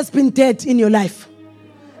 What has been dead in your life?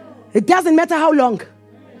 It doesn't matter how long.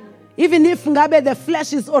 Even if Ngabe the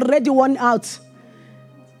flesh is already worn out.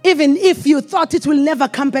 Even if you thought it will never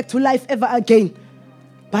come back to life ever again.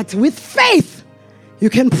 But with faith, you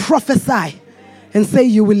can prophesy and say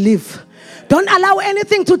you will live. Don't allow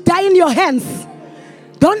anything to die in your hands.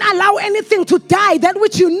 Don't allow anything to die, that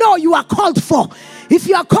which you know you are called for. If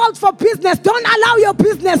you are called for business, don't allow your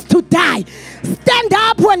business to die. Stand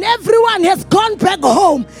up when everyone has gone back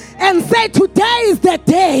home and say, today is the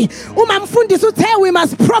day. We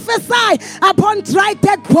must prophesy upon dry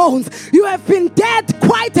dead bones. You have been dead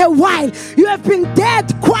quite a while. You have been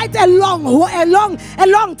dead quite a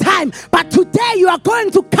long time. But today you are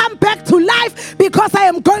going to come back to life because I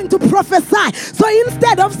am going to prophesy. So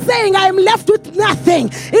instead of saying I am left with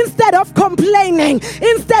nothing, instead of complaining,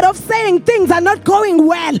 instead of saying things are not going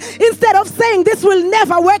well, instead of saying this will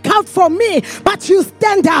never work out for me, but you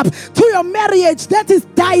stand up to your marriage that is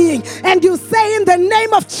dying and you say, in the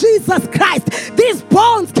name of Jesus Christ, these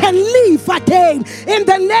bones can live again. In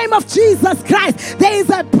the name of Jesus Christ, there is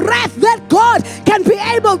a breath that God can be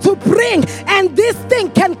able to bring, and this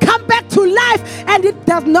thing can come back to life. And it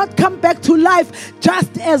does not come back to life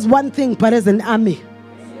just as one thing, but as an army.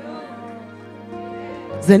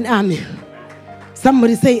 It's an army.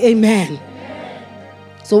 Somebody say amen.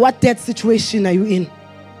 So what dead situation are you in?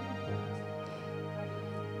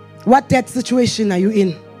 What dead situation are you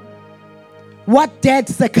in? What dead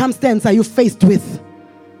circumstance are you faced with?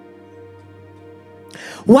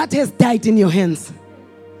 What has died in your hands?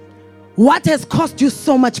 What has caused you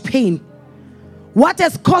so much pain? What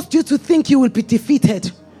has caused you to think you will be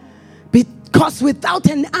defeated? Because without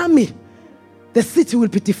an army, the city will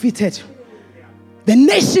be defeated. The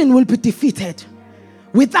nation will be defeated.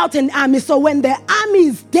 Without an army. So when the army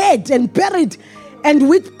is dead and buried and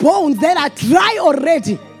with bones that are dry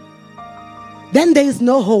already, then there is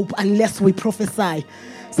no hope unless we prophesy.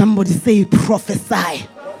 Somebody say prophesy.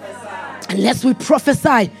 Unless we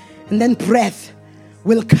prophesy, and then breath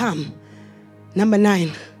will come. Number 9,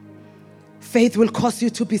 faith will cause you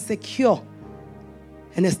to be secure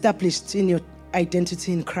and established in your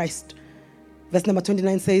identity in Christ. Verse number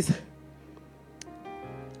 29 says,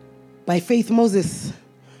 by faith Moses,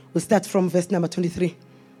 we'll start from verse number 23.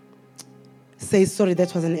 Says, sorry,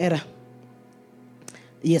 that was an error.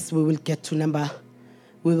 Yes, we will get to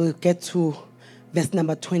verse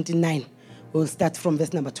number 29. We will start from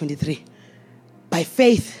verse number 23. By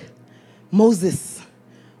faith, Moses,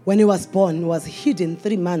 when he was born, was hidden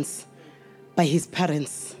 3 months by his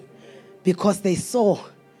parents because they saw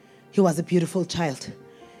he was a beautiful child.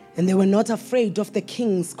 And they were not afraid of the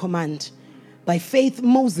king's command. By faith,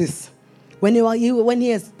 Moses, when he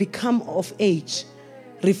has become of age,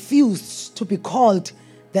 refused to be called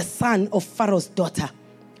the son of Pharaoh's daughter,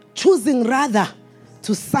 choosing rather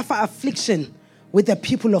to suffer affliction with the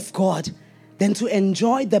people of God than to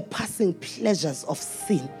enjoy the passing pleasures of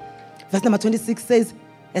sin. Verse number 26 says,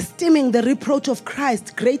 esteeming the reproach of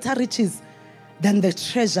Christ greater riches than the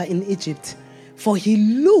treasure in Egypt, for he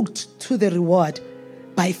looked to the reward.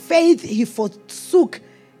 By faith he forsook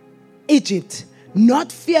Egypt,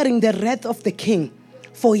 not fearing the wrath of the king,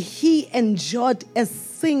 for he endured as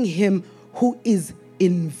seeing him who is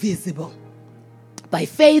invisible. By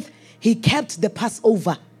faith he kept the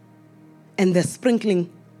Passover and the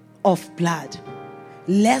sprinkling of blood,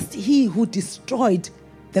 lest he who destroyed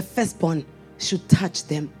the firstborn should touch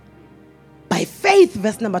them. By faith,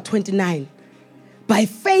 verse number 29, by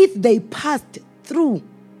faith they passed through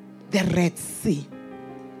the Red Sea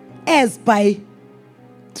as by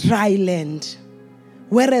dry land,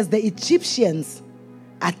 whereas the Egyptians,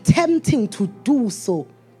 attempting to do so,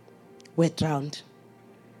 were drowned.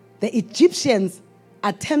 The Egyptians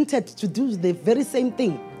attempted to do the very same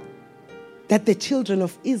thing that the children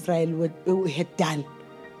of Israel had done.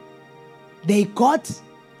 They got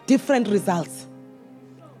different results.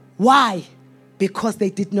 Why? Because they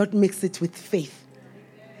did not mix it with faith.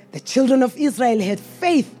 The children of Israel had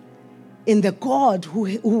faith in the God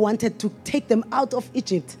who wanted to take them out of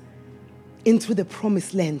Egypt into the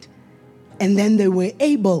promised land. And then they were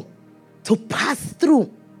able to pass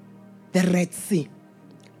through the Red Sea.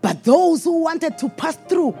 But those who wanted to pass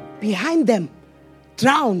through behind them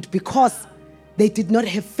drowned because they did not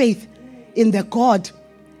have faith in the God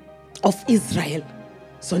of Israel.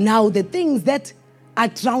 So now the things that are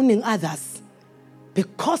drowning others,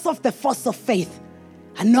 because of the force of faith,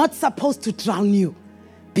 are not supposed to drown you.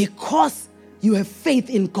 Because you have faith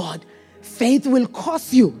in God, faith will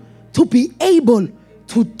cause you to be able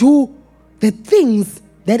to do the things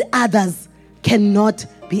that others cannot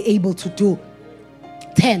be able to do.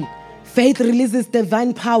 10, faith releases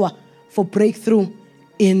divine power for breakthrough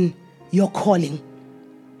in your calling.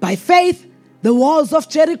 By faith, the walls of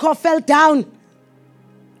Jericho fell down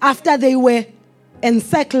after they were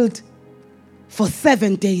encircled for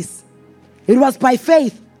 7 days. It was by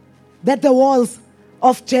faith that the walls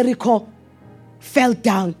of Jericho fell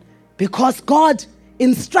down, because God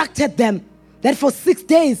instructed them that for 6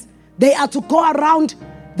 days they are to go around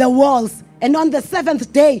the walls, and on the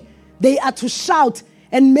 7th day they are to shout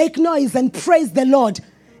and make noise and praise the Lord.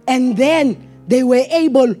 And then they were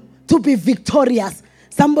able to be victorious.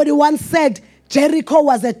 Somebody once said Jericho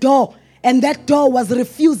was a door, and that door was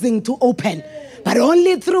refusing to open. But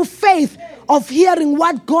only through faith of hearing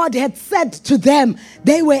what God had said to them,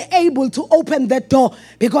 they were able to open that door.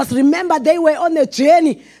 Because remember, they were on a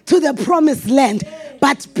journey to the promised land.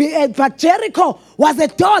 But Jericho was a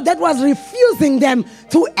door that was refusing them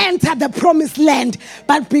to enter the promised land.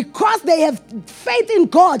 But because they have faith in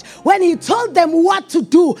God, when he told them what to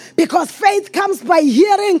do, because faith comes by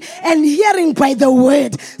hearing and hearing by the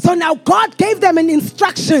word. So now God gave them an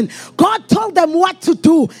instruction. God told them what to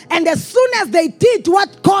do. And as soon as they did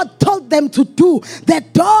what God told them to do, the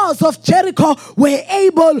doors of Jericho were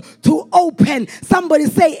able to open. Somebody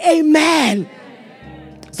say amen.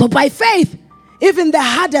 So by faith, even the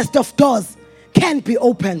hardest of doors can be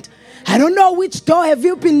opened. I don't know which door have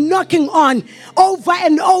you been knocking on over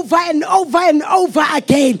and over and over and over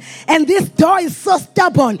again. And this door is so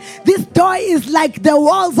stubborn. This door is like the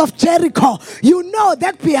walls of Jericho. You know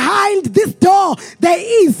that behind this door, there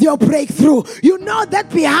is your breakthrough. You know that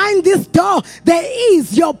behind this door, there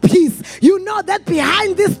is your peace. You know that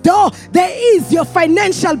behind this door, there is your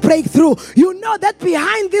financial breakthrough. You know that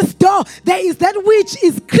behind this door, there is that which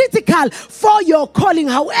is critical for your calling.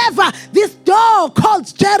 However, this door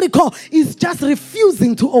called Jericho is just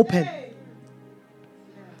refusing to open.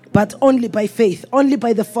 But only by faith, only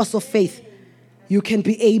by the force of faith, you can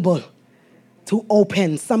be able to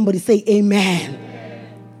open. Somebody say amen.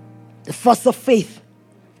 The force of faith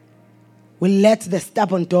will let the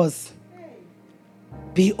stubborn doors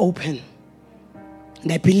be open.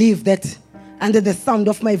 And I believe that under the sound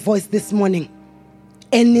of my voice this morning,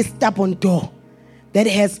 any stubborn door that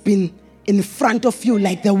has been in front of you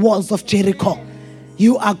like the walls of Jericho,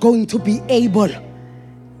 you are going to be able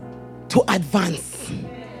to advance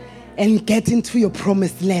and get into your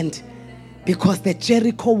promised land, because the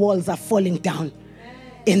Jericho walls are falling down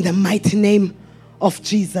in the mighty name of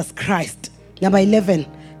Jesus Christ. Number 11,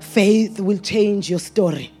 faith will change your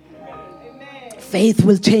story. Faith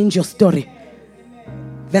will change your story.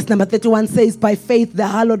 Verse number 31 says, by faith the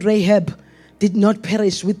harlot Rahab did not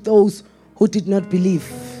perish with those who did not believe,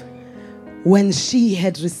 when she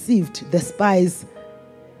had received the spies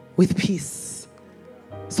with peace.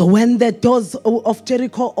 So when the doors of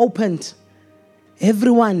Jericho opened,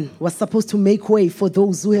 everyone was supposed to make way for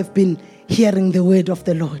those who have been hearing the word of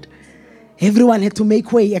the Lord. Everyone had to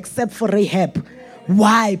make way except for Rahab.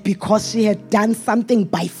 Why? Because she had done something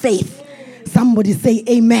by faith. Somebody say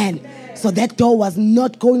amen. So that door was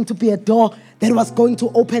not going to be a door that was going to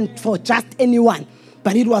open for just anyone,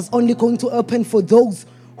 but it was only going to open for those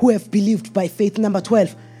who have believed by faith. Number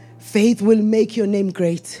 12, faith will make your name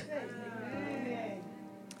great.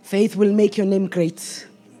 Faith will make your name great.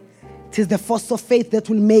 It is the force of faith that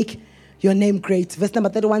will make your name great. Verse number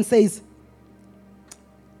 31 says,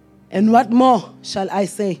 and what more shall I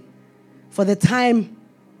say? For the time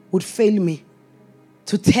would fail me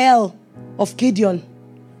to tell of Gideon,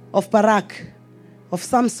 of Barak, of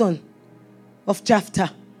Samson, of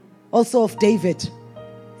Jephthah, also of David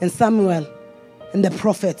and Samuel and the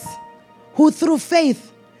prophets, who through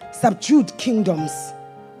faith subdued kingdoms,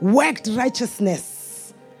 worked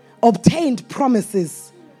righteousness, obtained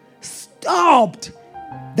promises, stopped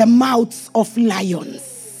the mouths of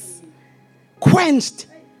lions, quenched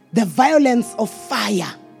the violence of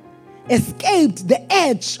fire, escaped the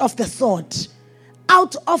edge of the sword,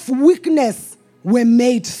 out of weakness were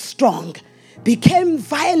made strong, became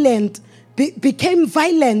violent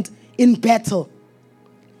in battle,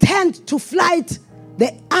 turned to flight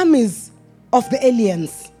the armies of the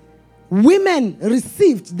aliens. Women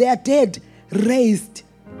received their dead raised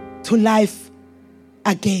to life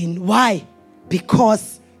again. Why?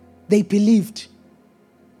 Because they believed.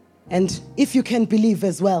 And if you can believe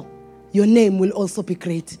as well, your name will also be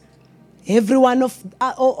great. Every one of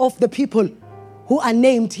the people who are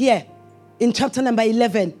named here in chapter number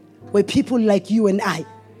 11 were people like you and I.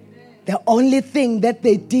 The only thing that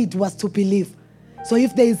they did was to believe. So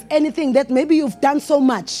if there is anything that maybe you've done so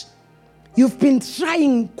much, you've been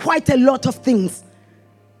trying quite a lot of things,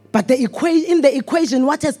 but in the equation,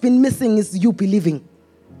 what has been missing is you believing.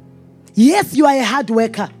 Yes, you are a hard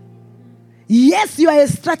worker. Yes, you are a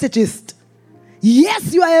strategist.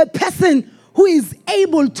 Yes, you are a person who is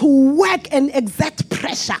able to work and exert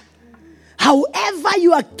pressure. However,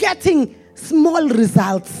 you are getting small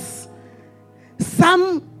results.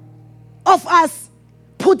 Some of us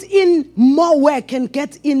put in more work and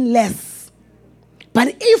get in less.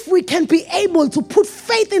 But if we can be able to put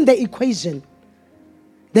faith in the equation,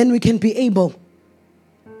 then we can be able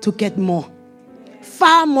to get more.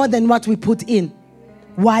 Far more than what we put in.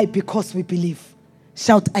 Why? Because we believe.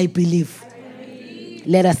 Shout, I believe.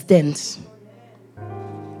 Let us stand.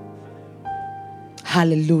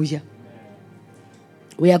 Hallelujah.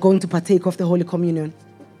 We are going to partake of the Holy Communion.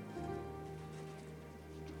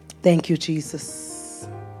 Thank you, Jesus.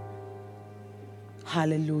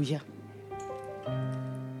 Hallelujah.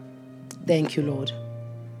 Thank you, Lord.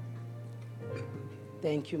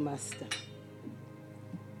 Thank you, Master.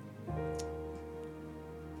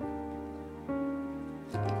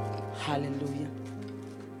 Hallelujah.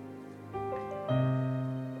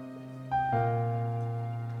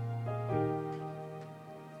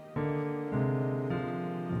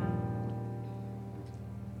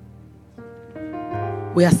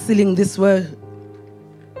 We are sealing this word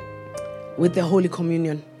with the Holy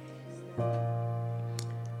Communion.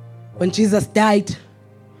 When Jesus died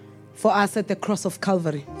for us at the cross of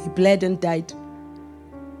Calvary. He bled and died.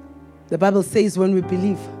 The Bible says when we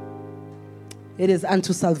believe, it is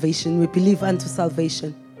unto salvation. We believe unto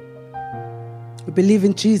salvation. We believe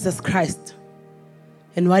in Jesus Christ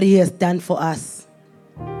and what He has done for us.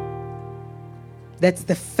 That's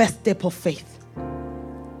the first step of faith.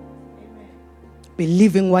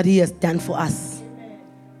 Believing what He has done for us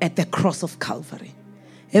at the cross of Calvary.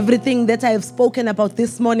 Everything that I have spoken about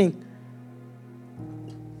this morning,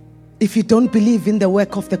 if you don't believe in the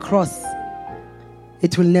work of the cross,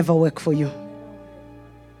 it will never work for you.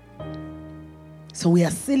 So we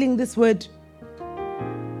are sealing this word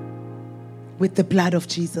with the blood of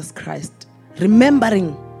Jesus Christ, remembering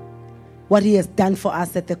what He has done for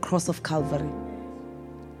us at the cross of Calvary.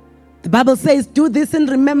 The Bible says, do this in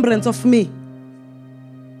remembrance of me.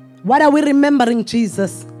 What are we remembering,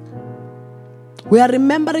 Jesus? We are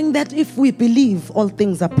remembering that if we believe, all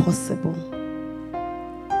things are possible.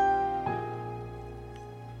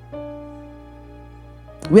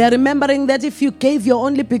 We are remembering that if you gave your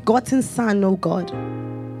only begotten Son, oh God,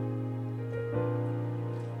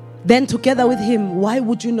 then together with Him, why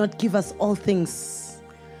would you not give us all things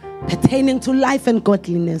pertaining to life and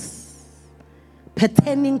godliness?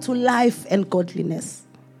 Pertaining to life and godliness.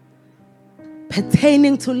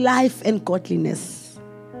 Pertaining to life and godliness.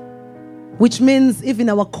 Which means even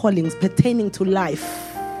our callings pertaining to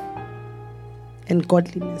life and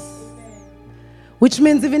godliness. Which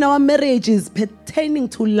means even our marriages pertaining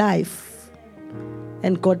to life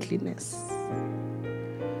and godliness.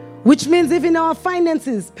 Which means even our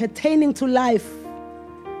finances pertaining to life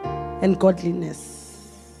and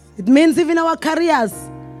godliness. It means even our careers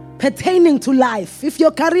pertaining to life. If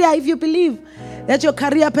you believe that your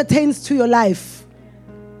career pertains to your life,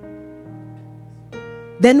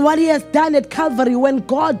 then what He has done at Calvary, when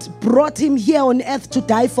God brought Him here on earth to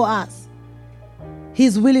die for us, He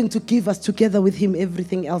is willing to give us together with Him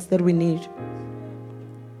everything else that we need.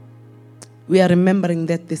 We are remembering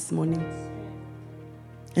that this morning.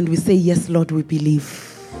 And we say, yes, Lord, we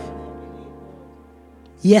believe.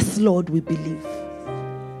 Yes, Lord, we believe.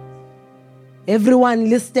 Everyone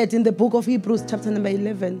listed in the book of Hebrews, chapter number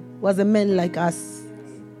 11, was a man like us.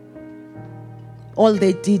 All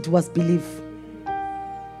they did was believe.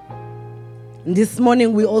 And this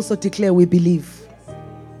morning we also declare we believe.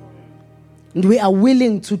 And we are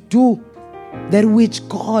willing to do that which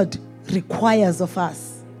God requires of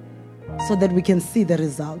us so that we can see the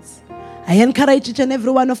results. I encourage each and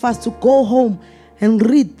every one of us to go home and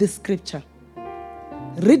read this scripture.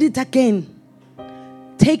 Read it again.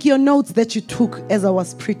 Take your notes that you took as I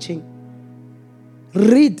was preaching.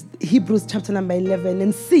 Read Hebrews chapter number 11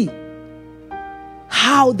 and see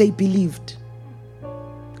how they believed.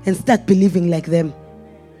 And start believing like them.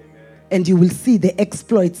 And you will see the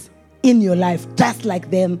exploits in your life, just like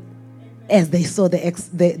them, as they saw the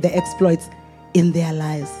exploits in their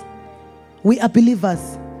lives. We are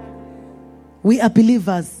believers. We are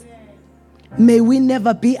believers. May we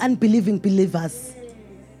never be unbelieving believers,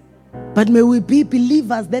 but may we be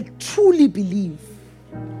believers that truly believe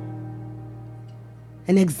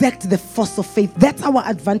and exact the force of faith. That's our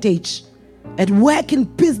advantage. At work, in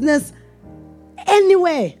business,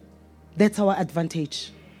 anywhere, that's our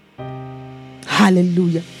advantage.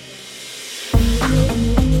 Hallelujah.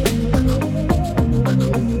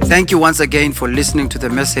 Thank you once again for listening to the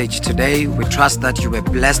message today. We trust that you were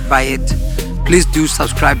blessed by it. Please do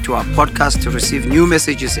subscribe to our podcast to receive new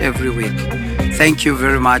messages every week. Thank you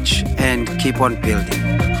very much and keep on building.